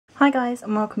Hi guys,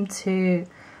 and welcome to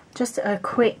just a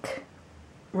quick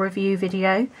review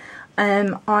video.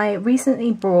 I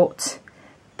recently bought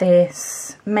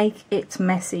this Make It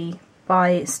Messy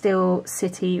by Steel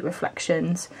City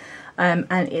Reflections, and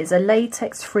it's a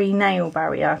latex free nail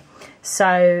barrier.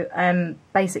 So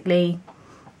basically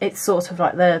it's sort of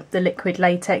like the liquid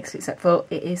latex, except for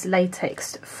it is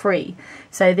latex free.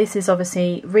 So this is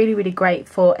obviously really great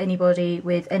for anybody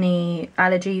with any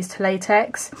allergies to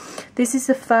latex. This is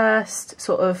the first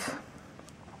sort of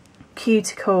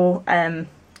cuticle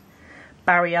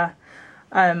barrier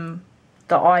that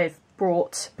I've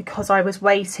brought because I was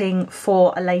waiting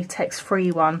for a latex free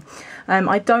one.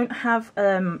 I don't have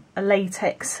a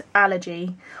latex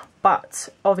allergy, but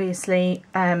obviously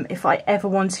if I ever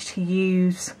wanted to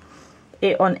use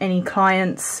it on any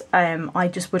clients, I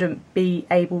just wouldn't be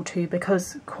able to,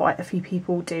 because quite a few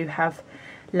people do have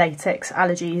latex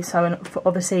allergies. So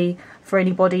obviously for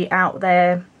anybody out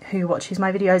there who watches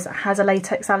my videos that has a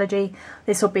latex allergy,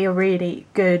 this will be a really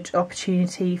good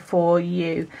opportunity for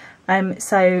you.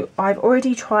 So I've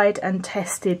already tried and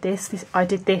tested this. I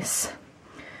did this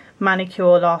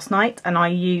manicure last night and I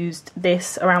used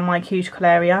this around my cuticle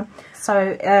area.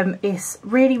 So it's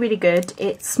really good.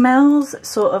 It smells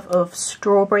sort of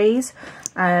strawberries.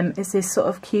 It's this sort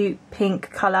of cute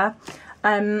pink colour.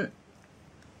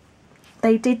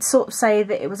 They did sort of say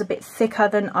that it was a bit thicker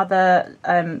than other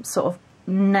sort of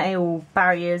nail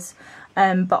barriers,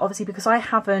 but obviously because I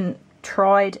haven't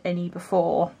tried any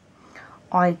before,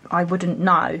 I wouldn't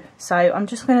know. So I'm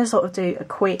just going to sort of do a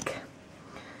quick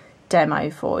demo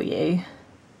for you.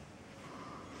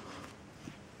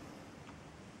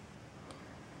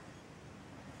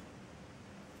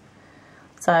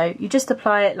 So you just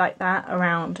apply it like that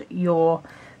around your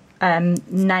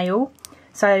nail.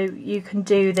 So you can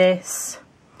do this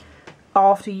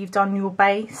after you've done your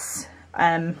base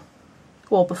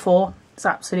or before. It's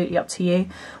absolutely up to you.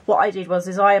 What I did was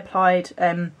I applied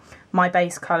my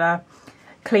base colour,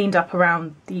 cleaned up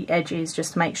around the edges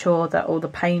just to make sure that all the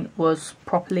paint was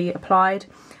properly applied.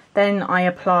 Then I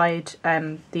applied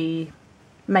the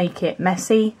Make It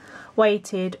Messy,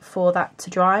 waited for that to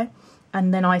dry,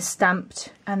 and then I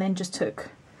stamped and then just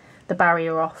took the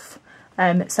barrier off.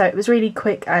 So it was really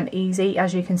quick and easy.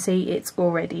 As you can see, it's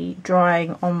already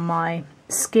drying on my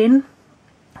skin,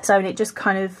 so it just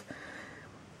kind of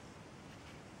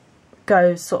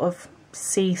goes sort of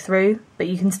see-through, but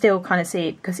you can still kind of see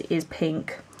it because it is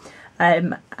pink.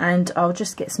 And I'll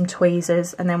just get some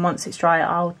tweezers, and then once it's dry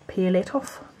I'll peel it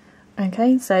off.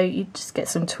 Okay, so you just get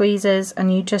some tweezers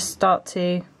and you just start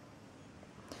to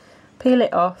peel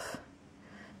it off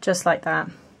just like that.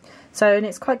 So, and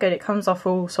it's quite good, it comes off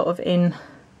all sort of in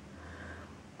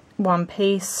one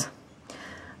piece.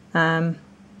 You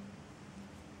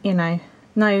know,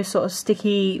 no sort of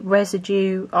sticky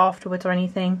residue afterwards or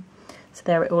anything. So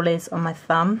there it all is on my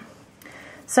thumb.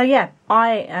 So yeah,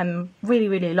 I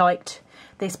really liked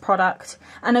this product.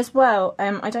 And as well,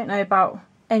 I don't know about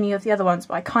any of the other ones,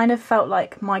 but I kind of felt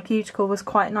like my cuticle was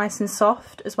quite nice and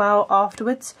soft as well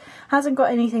afterwards. Hasn't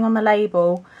got anything on the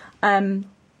label,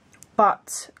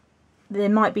 but there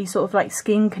might be sort of like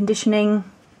skin conditioning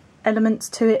elements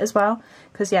to it as well,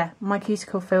 because yeah, my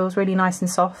cuticle feels really nice and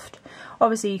soft.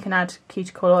 Obviously you can add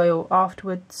cuticle oil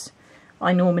afterwards,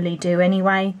 I normally do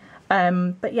anyway,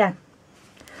 but yeah.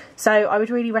 So I would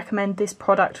really recommend this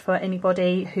product for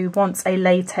anybody who wants a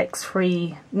latex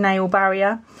free nail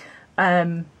barrier.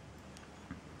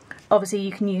 Obviously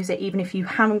you can use it even if you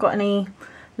haven't got any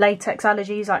latex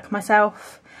allergies like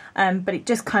myself, but it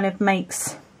just kind of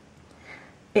makes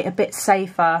it a bit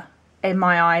safer in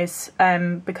my eyes,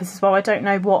 because as well, I don't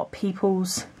know what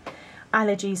people's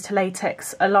allergies to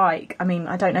latex are like. I mean,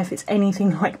 I don't know if it's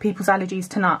anything like people's allergies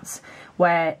to nuts,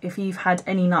 where if you've had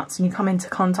any nuts and you come into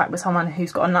contact with someone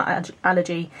who's got a nut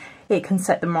allergy, it can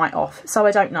set them right off. So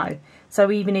I don't know. So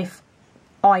even if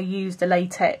I used a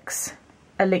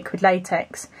liquid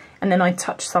latex, and then I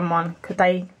touched someone, could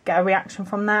they get a reaction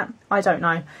from that? I don't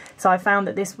know. So I found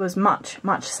that this was much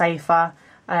safer.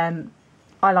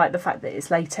 I like the fact that it's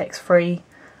latex free,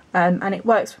 and it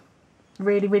works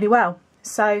really well.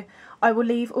 So I will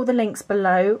leave all the links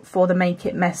below for the Make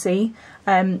It Messy.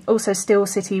 Also Steel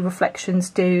City Reflections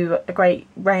do a great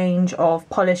range of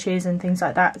polishes and things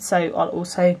like that, so I'll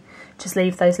also just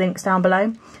leave those links down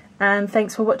below. And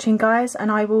thanks for watching guys,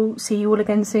 and I will see you all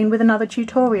again soon with another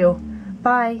tutorial.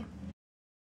 Bye!